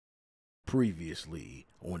Previously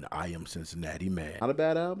on I Am Cincinnati Man. Not a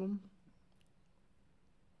bad album.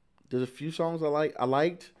 There's a few songs I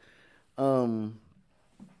liked. You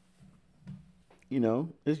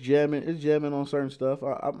know, it's jamming. It's jamming on certain stuff.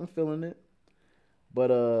 I'm feeling it. But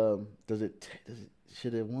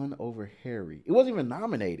should it won over Harry? It wasn't even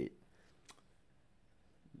nominated.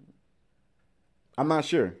 I'm not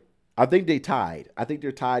sure. I think they tied. I think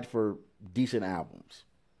they're tied for decent albums.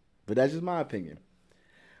 But that's just my opinion.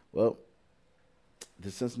 Well, the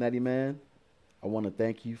Cincinnati Man, I want to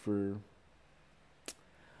thank you for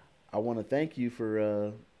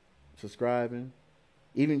subscribing,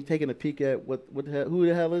 even taking a peek at who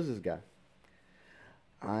the hell is this guy.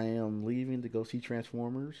 I am leaving to go see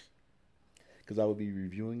Transformers because I will be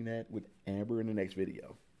reviewing that with Amber in the next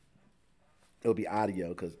video. It'll be audio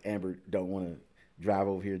because Amber don't want to drive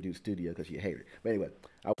over here and do studio because she hates it. But anyway,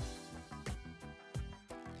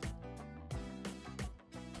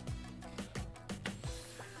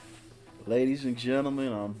 ladies and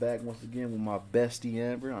gentlemen, I'm back once again with my bestie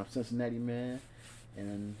Amber. I'm Cincinnati Man,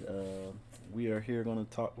 and we are here and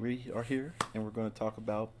we're going to talk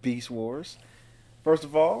about Beast Wars. First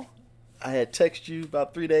of all, I had texted you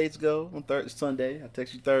about 3 days ago on Sunday. I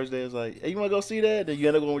texted you Thursday. I was like, "Hey, you want to go see that?" Then you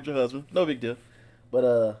end up going with your husband. No big deal.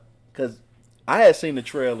 But because I had seen the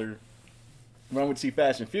trailer when I went to see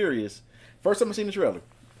Fast and Furious. First time I seen the trailer,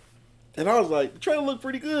 and I was like, the trailer looked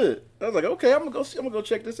pretty good. I was like, okay, I'm gonna go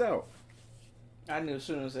check this out. I knew as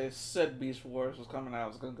soon as they said Beast Wars was coming out, I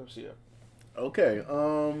was gonna go see it. Okay.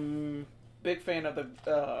 Big fan of the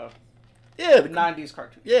the 90s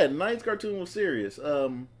cartoon. Yeah, the 90s cartoon was serious.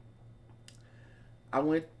 I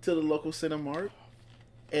went to the local Cinemark,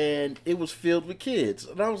 and it was filled with kids.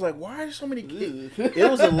 And I was like, why are there so many kids? It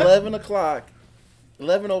was 11 o'clock,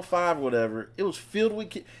 11:05 or whatever. It was filled with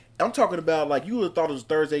kids. I'm talking about like you would have thought it was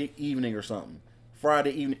Thursday evening or something.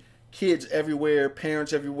 Friday evening. Kids everywhere,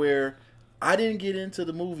 parents everywhere. I didn't get into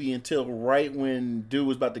the movie until right when dude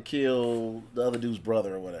was about to kill the other dude's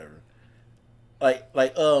brother or whatever. Okay,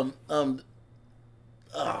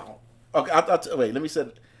 wait, let me say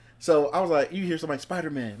it. So I was like, you hear somebody,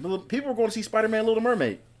 Spider-Man. People were going to see Spider-Man Little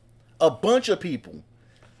Mermaid. A bunch of people.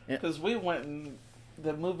 Because we went and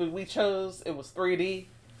the movie we chose, it was 3D.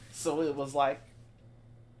 So it was like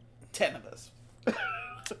 10 of us.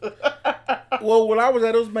 Well, when I was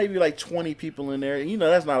at, it was maybe like 20 people in there. You know,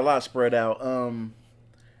 that's not a lot spread out.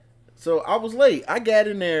 So I was late. I got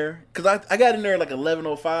in there because I got in there like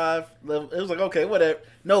 11:05. It was like, okay, whatever.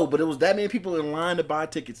 No, but it was that many people in line to buy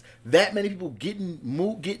tickets. That many people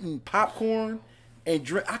getting popcorn and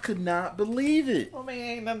drink. I could not believe it. I mean,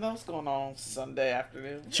 ain't nothing else going on Sunday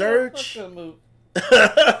afternoon. Church. Let's go move.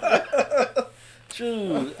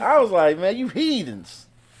 Dude, I was like, man, you heathens.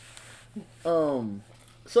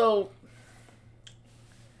 So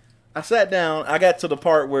I sat down. I got to the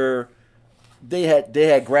part where they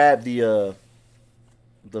had grabbed the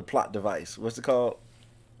plot device. What's it called?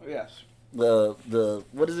 Yes. The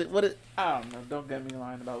what is it? I don't know. Don't get me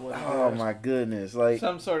lying about what it is. Oh my goodness! Like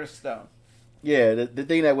some sort of stone. Yeah, the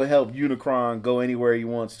thing that would help Unicron go anywhere he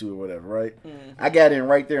wants to or whatever, right? Mm-hmm. I got in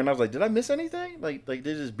right there and I was like, did I miss anything? Like they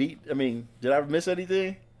just beat. I mean, did I miss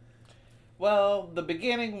anything? Well, the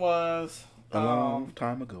beginning was a long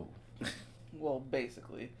time ago. Well,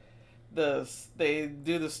 basically. They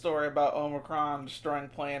do the story about Omicron destroying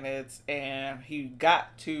planets, and he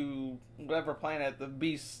got to whatever planet the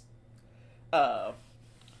beast, the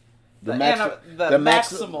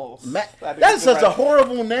Maximals. That's such a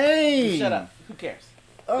horrible name. Shut up. Who cares?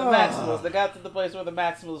 The Maximals. They got to the place where the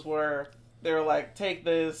Maximals were. They were like, take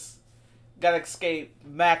this, gotta escape.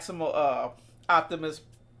 Optimus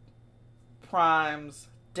Prime's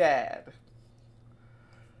dad.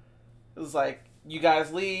 It was like, you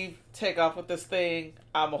guys leave, take off with this thing,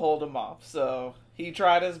 I'ma hold him off. So he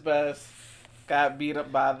tried his best, got beat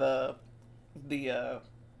up by the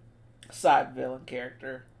side villain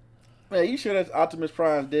character. Man, you sure that's Optimus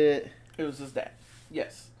Prime's dead? It was his dad.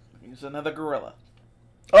 Yes. He was another gorilla.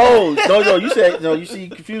 Oh, no, you said, no, you see, you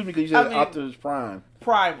confused me because you said Optimus Prime.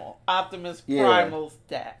 Optimus Primal's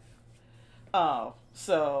dad.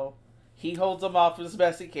 So he holds him off as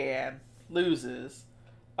best he can, loses,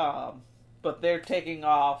 but they're taking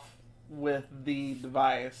off with the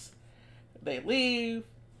device. They leave.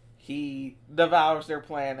 He devours their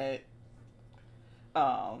planet.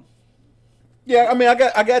 Yeah, I mean,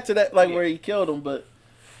 I got to that where he killed him, but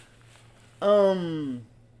and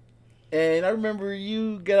I remember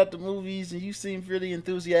you got out the movies and you seemed really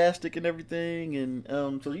enthusiastic and everything,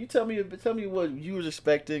 and so you tell me what you was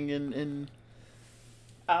expecting, and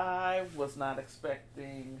I was not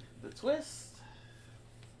expecting the twist.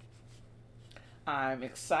 I'm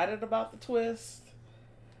excited about the twist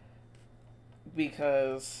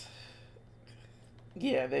because,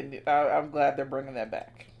 yeah, I'm glad they're bringing that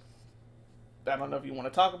back. I don't know if you want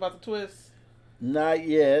to talk about the twist. Not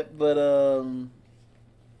yet, but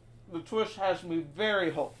The twist has me very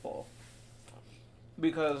hopeful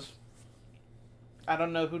because I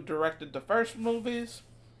don't know who directed the first movies,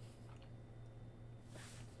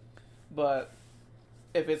 but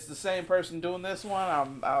if it's the same person doing this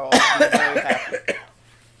one, I'll be very happy.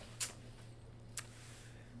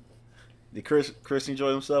 Did Chris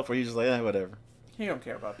enjoy himself, or he's just like, whatever? He don't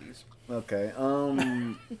care about these. Okay.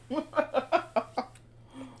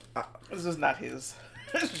 This is not his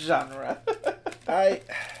genre.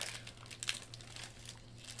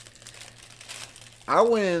 I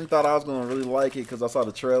went and thought I was gonna really like it because I saw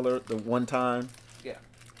the trailer the one time. Yeah.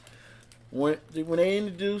 When they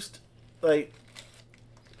introduced, like,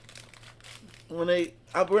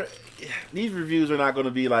 these reviews are not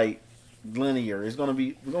gonna be like linear. It's gonna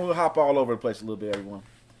be, we're gonna hop all over the place a little bit, everyone.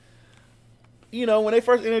 You know, when they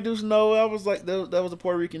first introduced Noah, I was like, that was a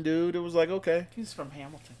Puerto Rican dude. It was like, okay. He's from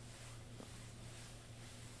Hamilton.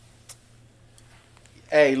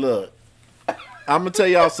 Hey, look. I'm gonna tell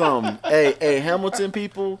y'all something. Hey, Hamilton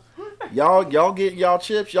people, y'all getting y'all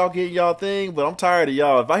chips, y'all getting y'all thing, but I'm tired of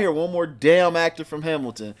y'all. If I hear one more damn actor from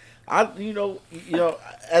Hamilton, you know,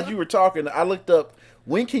 as you were talking, I looked up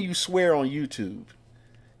when can you swear on YouTube,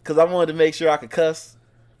 because I wanted to make sure I could cuss,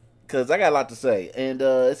 because I got a lot to say, and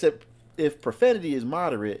it said if profanity is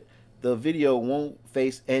moderate, the video won't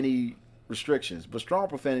face any restrictions, but strong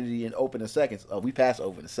profanity in open in seconds. We pass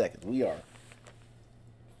open in seconds. We are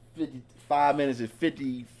 55 minutes and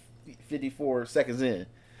 54 seconds in.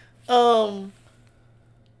 I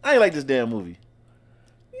ain't like this damn movie.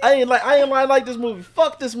 I ain't like this movie.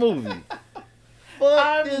 Fuck this movie.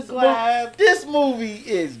 This movie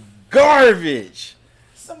is garbage.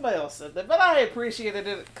 Somebody else said that, but I appreciated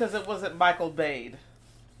it because it wasn't Michael Bay.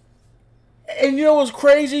 And you know what's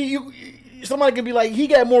crazy? Somebody could be like, he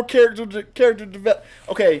got more character develop.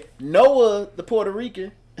 Okay, Noah, the Puerto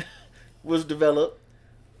Rican, was developed.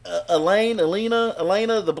 Elena,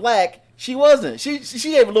 the black, she wasn't. She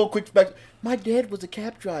gave a little quick perspective. My dad was a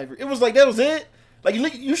cab driver. It was like, that was it. Like,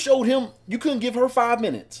 you showed him, you couldn't give her 5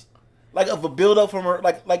 minutes, like, of a build up from her,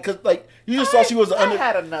 cause you just saw she was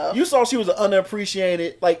had enough. You saw she was an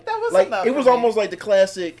unappreciated, like, that was like enough it was almost like the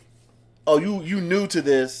classic. Oh, you new to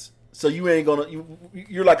this, so you ain't gonna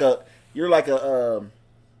you're like a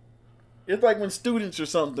it's like when students or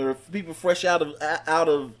something, or people fresh out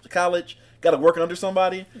of college got to work under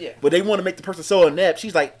somebody. Yeah. But they want to make the person so inept.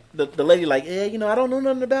 She's like, the lady like, yeah, you know, I don't know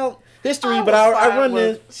nothing about history, but I run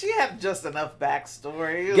this. She had just enough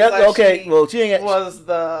backstory. She ain't was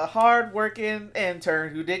the hard-working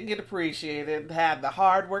intern who didn't get appreciated, had the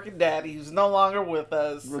hard-working daddy who's no longer with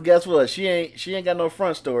us. Well, guess what? She ain't got no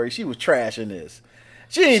front story. She was trash in this.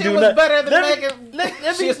 She ain't doing nothing. Better than Megan.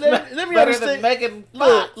 Let me understand. Megan.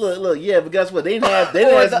 Look. Yeah, but guess what? They didn't have.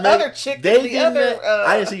 Other chick.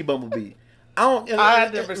 I didn't see Bumblebee. I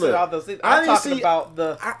never seen all those things. I'm talking about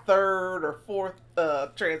the third or fourth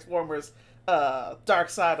Transformers Dark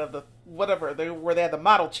Side of the whatever, where they had the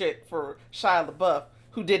model chick for Shia LaBeouf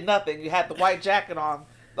who did nothing. You had the white jacket on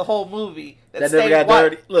the whole movie. That never got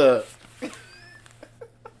dirty. Look.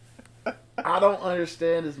 I don't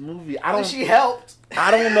understand this movie. She helped. I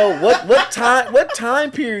don't know what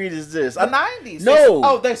time period is this? The 90s.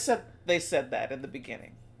 No. They said that in the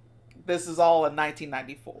beginning. This is all in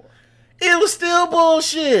 1994. It was still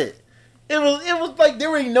bullshit. It was like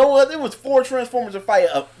there ain't no other. It was 4 Transformers to fight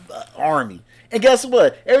an army. And guess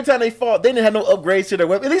what? Every time they fought, they didn't have no upgrades to their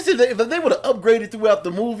weapon. At least if they would have upgraded throughout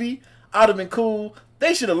the movie, I'd have been cool.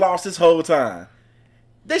 They should have lost this whole time.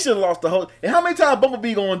 They should have lost the whole. And how many times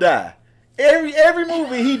Bumblebee gonna die? Every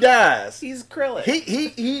movie he dies. He's Krillin.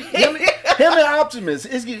 Him and Optimus.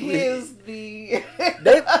 He is the.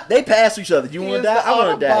 They pass each other. You want to die? I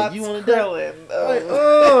want to die. You want to die?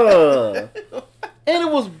 And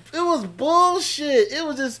it was bullshit. It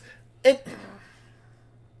was just.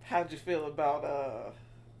 How'd you feel about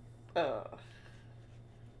I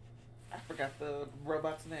forgot the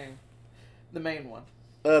robot's name. The main one.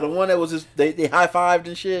 The one that was just they high-fived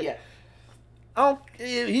and shit. Yeah.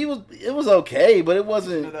 It was okay, but it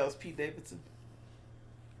wasn't. You know that was Pete Davidson.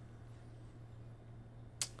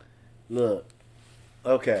 Look,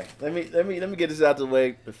 okay. Let me get this out the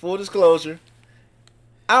way. Full disclosure,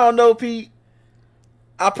 I don't know Pete.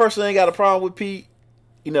 I personally ain't got a problem with Pete.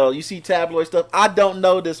 You know, you see tabloid stuff. I don't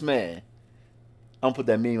know this man. I'm gonna put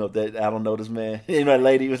that meme up that I don't know this man. And my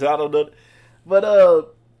lady was I don't know,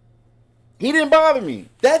 but he didn't bother me.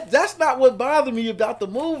 That's not what bothered me about the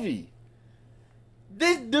movie.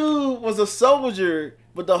 This dude was a soldier,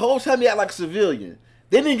 but the whole time he acted like a civilian.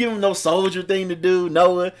 They didn't give him no soldier thing to do,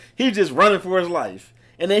 Noah. He was just running for his life.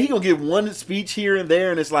 And then he gonna give one speech here and there,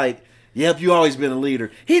 and it's like, yep, you always been a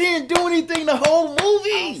leader. He didn't do anything the whole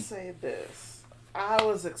movie. I'll say this. I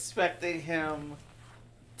was expecting him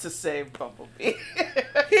to save Bumblebee.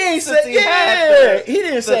 He ain't say, he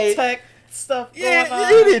didn't say tech stuff going on.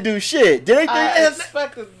 He didn't do shit. Did I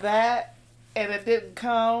expected that, and it didn't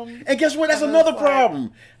come. And guess what? That's another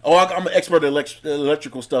problem. Oh, I'm an expert at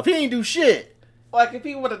electrical stuff. He ain't do shit. Like if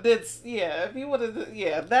he would have did,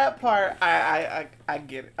 that part, I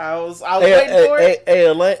get it. I was waiting for it,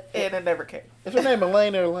 and it never came. Is her name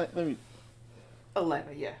Elaine or Elaine? Let me.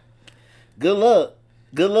 Elena, yeah. Good luck.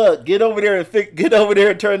 Good luck. Get over there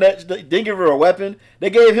and turn that. They didn't give her a weapon. They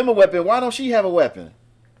gave him a weapon. Why don't she have a weapon?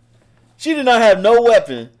 She did not have no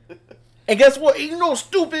weapon. And guess what? You know,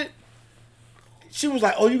 stupid. She was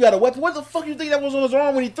like, "Oh, you got a weapon? What the fuck you think that was on his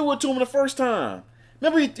arm when he threw it to him the first time?"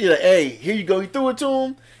 Remember, he like, "Hey, here you go." He threw it to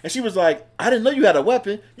him, and she was like, "I didn't know you had a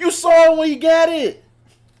weapon. You saw it when he got it."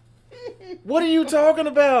 What are you talking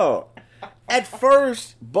about? At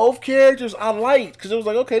first, both characters I liked because it was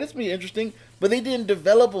like, okay, this be interesting, but they didn't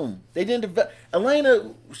develop them. They didn't develop.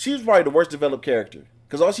 Elena, she was probably the worst developed character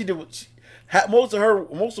because all she did was most of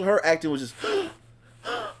her acting was just.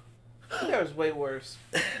 There was way worse.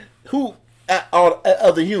 Who? All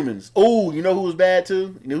other humans. Oh, you know who was bad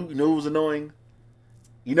too? You know who was annoying?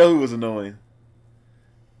 You know who was annoying?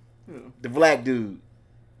 Who? The black dude.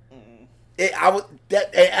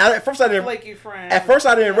 At first I didn't. Flaky friend. At first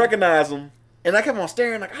I didn't recognize him, and I kept on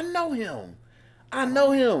staring like I know him. I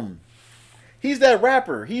know him. He's that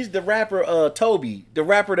rapper. He's the rapper Toby, the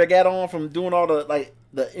rapper that got on from doing all the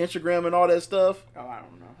the Instagram and all that stuff. Oh, I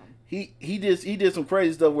don't know him. He did some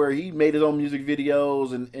crazy stuff where he made his own music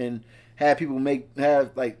videos and had people make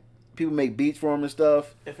beats for him and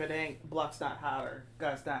stuff. If it ain't Block's Not Hot or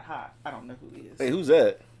God's Not Hot, I don't know who he is. Hey, who's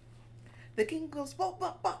that? The king goes bop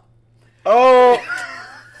bop bop. Oh,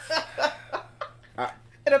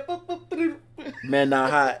 man,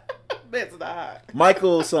 not hot. Man's not hot.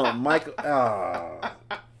 Michael something. Michael.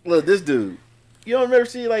 Look, this dude. You don't ever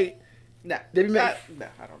see Nah, did he make? No,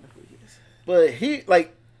 I don't know who he is. But he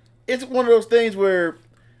it's one of those things where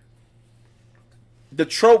the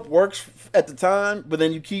trope works at the time, but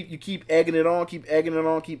then you keep egging it on, keep egging it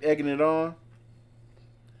on, keep egging it on.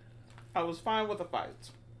 I was fine with the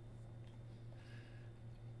fights.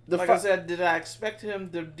 I said, did I expect him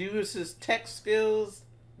to do his tech skills?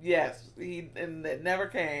 Yes. And it never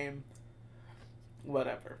came.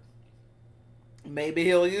 Whatever. Maybe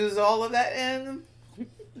he'll use all of that in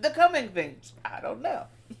the coming things. I don't know.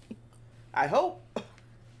 I hope.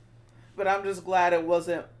 But I'm just glad it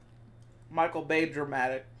wasn't Michael Bay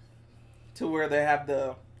dramatic to where they have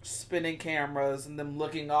the spinning cameras and them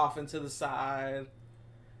looking off into the side.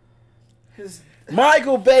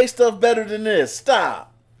 Michael Bay stuff better than this. Stop.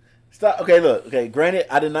 Okay, look. Okay,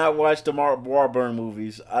 granted, I did not watch the Mark Wahlberg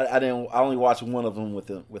movies. I didn't. I only watched one of them with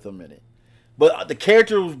him in it. But the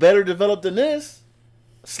character was better developed than this,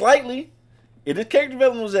 slightly. If the character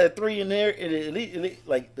development was at 3 in there,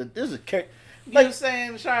 this is a character. You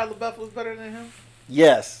saying Shia LaBeouf was better than him?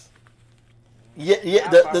 Yes. Yeah.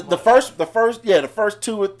 The first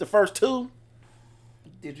two.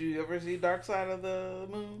 Did you ever see Dark Side of the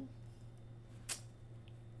Moon?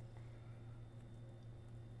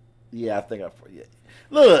 Yeah, I think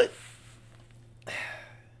Look,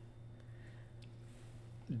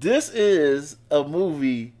 this is a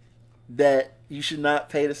movie that you should not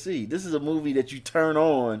pay to see. This is a movie that you turn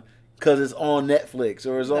on because it's on Netflix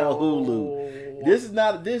or it's on Hulu.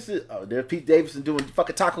 There's Pete Davidson doing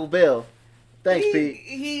fucking Taco Bell. Thanks, Pete.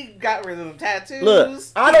 He got rid of them tattoos. Look,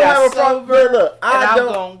 I don't have a problem. Look, I'm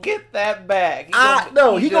gonna get that bag.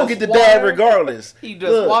 He gonna get the bag regardless. He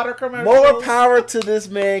does water commercials. More power to this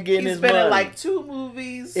man getting his money. He's been in like 2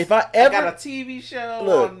 movies. If I ever got a TV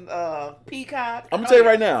show on Peacock. I'm gonna tell you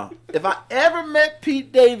right now. If I ever met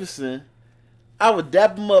Pete Davidson, I would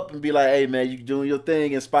dap him up and be like, "Hey man, you doing your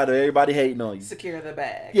thing in spite of everybody hating on you." Secure the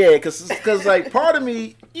bag. Yeah, because part of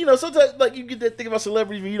me, sometimes you get that thing about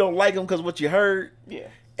celebrities when you don't like them because what you heard. Yeah.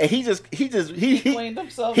 And he cleaned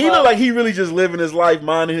himself. He looked like he really just living his life,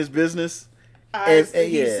 minding his business. He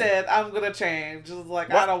said, "I'm gonna change." It's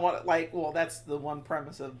like I don't want that's the one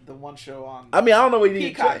premise of the one show on. I don't know what he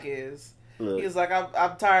Peacock is. Look. He's like,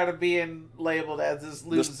 I'm tired of being labeled as this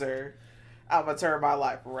loser. I'm gonna turn my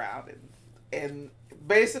life around and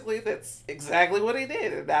basically that's exactly what he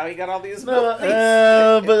did. And now he got all these movies.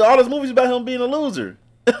 But all those movies about him being a loser.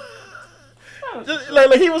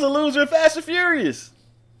 like he was a loser in Fast and Furious.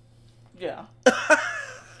 Yeah.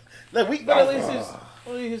 At least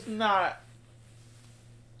Well, he's not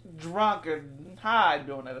drunk and high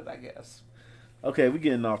doing it, I guess. Okay, we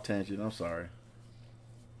getting off tangent. I'm sorry.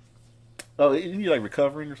 Oh, you like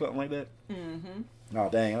recovering or something like that? Mm-hmm. Oh,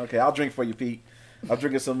 dang. Okay, I'll drink for you, Pete. I'm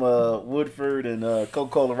drinking some Woodford and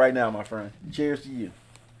Coca-Cola right now, my friend. Cheers to you.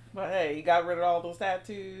 But hey, he got rid of all those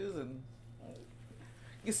tattoos, and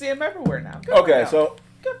you see him everywhere now. Good for Okay, him. so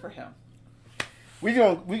Good for him.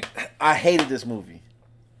 I hated this movie.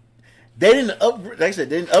 They didn't upgrade. Like I said,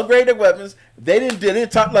 they didn't upgrade their weapons. They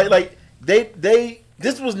didn't talk like they.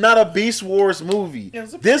 This was not a Beast Wars movie.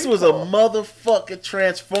 This was a motherfucking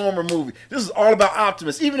Transformer movie. This is all about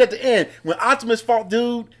Optimus. Even at the end, when Optimus fought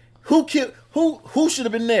dude, who should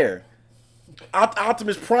have been there?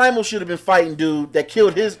 Optimus Primal should have been fighting dude that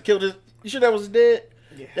killed his. You sure that was his dad?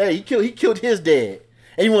 Yeah, he killed his dad.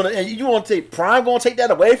 And you want to take Prime gonna take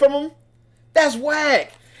that away from him? That's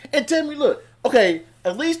whack. And tell me, look, okay,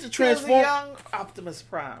 at least the Transformer, young Optimus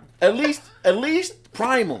Prime. At least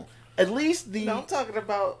Primal. At least the. No, I'm talking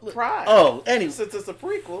about Prime. Oh, anyway, since it's a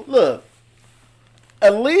prequel. Look,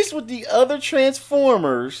 at least with the other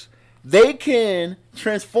Transformers, they can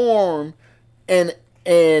transform and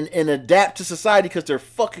adapt to society because they're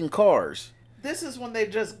fucking cars. This is when they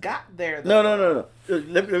just got there. Though. No.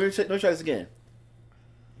 Let me try this again.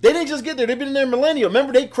 They didn't just get there. They've been in there millennia.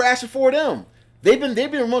 Remember, they crashed before them. They've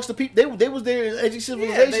been amongst the people. They was there in edgy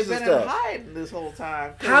civilizations they've been and stuff. hiding this whole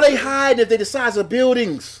time. How they hiding if they the size of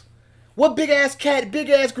buildings? What big ass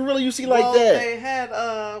gorilla you see like that? They had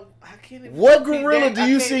I can't even. What gorilla do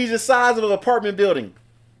you see the size of an apartment building?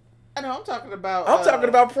 I know. I'm talking about. I'm talking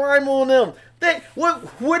about Primal and them.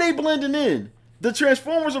 Where they blending in? The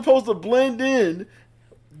Transformers are supposed to blend in.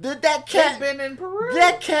 That cat been in Peru.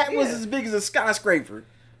 That cat was as big as a skyscraper.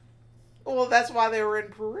 Well, that's why they were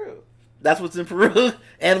in Peru. That's what's in Peru.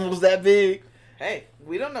 Animals that big. Hey,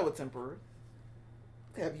 we don't know what's in Peru.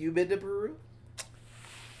 Have you been to Peru?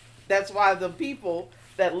 That's why the people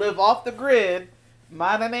that live off the grid,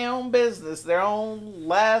 minding their own business, their own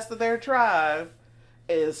last of their tribe,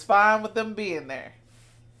 is fine with them being there.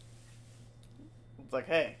 It's like,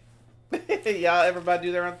 hey, y'all, everybody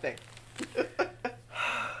do their own thing.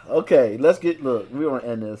 Okay, look, we're going to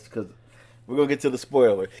end this because we're going to get to the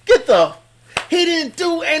spoiler. He didn't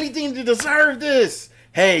do anything to deserve this.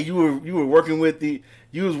 Hey, you were working with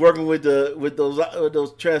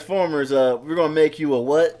those Transformers. We're going to make you a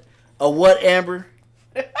what? A what, Amber?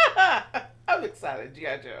 I'm excited,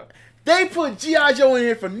 G.I. Joe. They put G.I. Joe in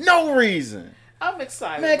here for no reason. I'm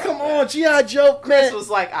excited. Man, come on, G.I. Joe. Chris was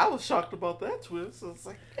like, I was shocked about that twist. So it's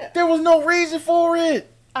like, yeah. There was no reason for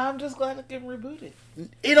it. I'm just glad it getting rebooted.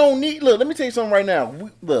 It don't need. Look, let me tell you something right now.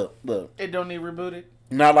 Look. It don't need rebooted.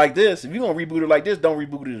 Not like this. If you gonna reboot it like this, don't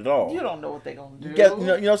reboot it at all. You don't know what they gonna do.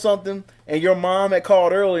 You know something? And your mom had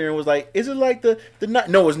called earlier and was like, "Is it like the not?"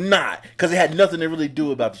 No, it's not, because it had nothing to really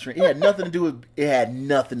do about the train. It had nothing to do with. It had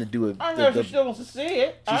nothing to do with. I know she still wants to see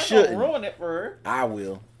it. I don't ruin it for her. I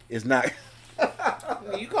will. It's not.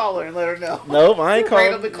 You call her and let her know. Nope, I ain't calling.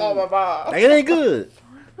 Randomly call my mom. It ain't good.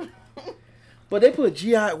 But they put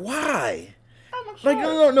G.I. Why? Like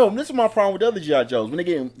no. This is my problem with the other G.I. Joes. When they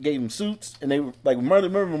gave him suits and they were like,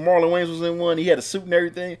 remember when Marlon Wayans was in one? He had a suit and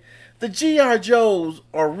everything. The G.I. Joes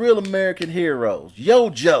are real American heroes.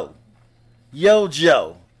 Yo Joe.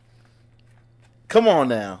 Come on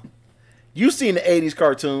now. You seen the 80s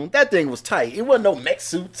cartoon. That thing was tight. It wasn't no mech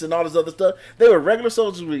suits and all this other stuff. They were regular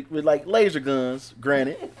soldiers with like laser guns,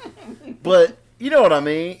 granted. But you know what I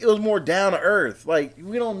mean? It was more down to earth. Like,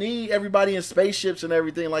 we don't need everybody in spaceships and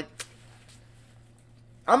everything. Like,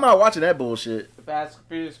 I'm not watching that bullshit. Fast and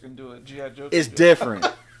Furious can do it. G.I. Joe. It's different.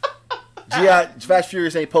 Fast and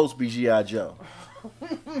Furious ain't supposed to be G.I. Joe.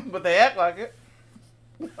 But they act like it.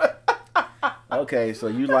 Okay, so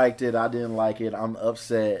you liked it. I didn't like it. I'm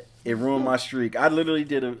upset. It ruined my streak. I literally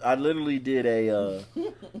did a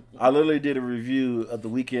review of the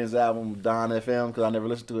Weeknd's album Don FM because I never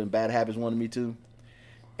listened to it and Bad Habits wanted me to.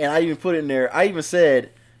 And I even put in there. I even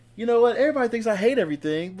said, you know what? Everybody thinks I hate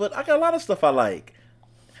everything, but I got a lot of stuff I like.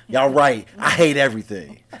 Y'all right. I hate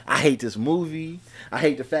everything. I hate this movie. I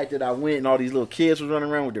hate the fact that I went and all these little kids was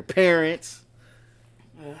running around with their parents.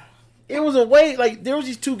 It was a way, like, there was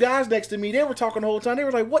these two guys next to me. They were talking the whole time. They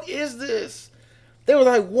were like, what is this? They were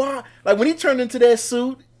like, why? Like, when he turned into that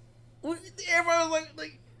suit, everybody was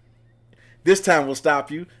like, this time we'll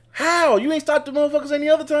stop you. How? You ain't stopped the motherfuckers any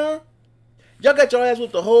other time? Y'all got your ass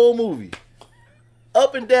whipped the whole movie.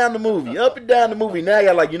 Up and down the movie. Now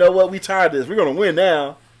y'all like, you know what? We tired of this. We're going to win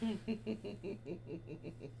now.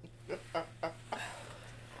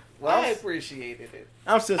 Well, I appreciated it.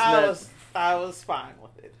 I'm I was fine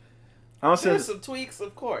with it. There's some tweaks,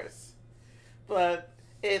 of course, but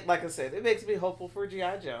it, like I said, it makes me hopeful for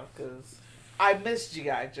G.I. Joe because I miss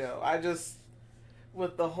G.I. Joe. I just,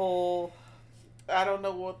 with the whole, I don't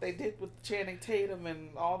know what they did with Channing Tatum and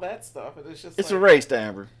all that stuff. And it's just It's like, erased,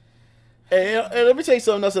 Amber. And let me tell you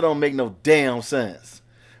something else that don't make no damn sense.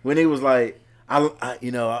 When he was like, I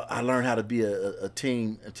learned how to be a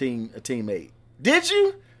teammate. Did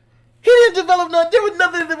you? He didn't develop nothing. There was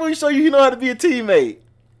nothing that would show you know how to be a teammate.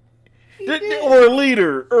 Or a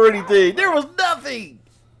leader or anything. There was nothing.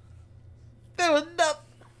 There was nothing.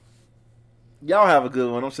 Y'all have a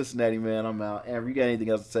good one. I'm Cincinnati man. I'm out. Amber, you got anything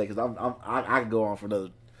else to say? Because I could go on for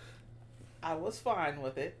another. I was fine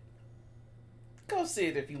with it. Go see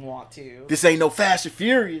it if you want to. This ain't no Fast and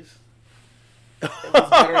Furious. It was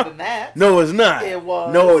better than that. No, it's not. It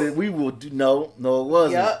was. No, we will do. No, it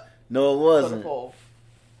wasn't. Yep. No, it Put a wasn't. poll.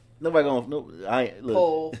 Nobody gonna. No, I ain't. Look.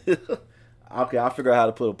 Poll. Okay, I'll figure out how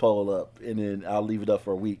to put a poll up, and then I'll leave it up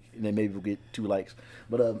for a week, and then maybe we'll get 2 likes.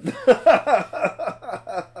 But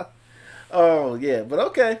oh yeah, but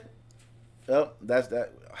okay. Oh, that's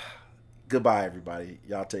that. Goodbye, everybody.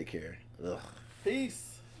 Y'all take care. Ugh. Peace.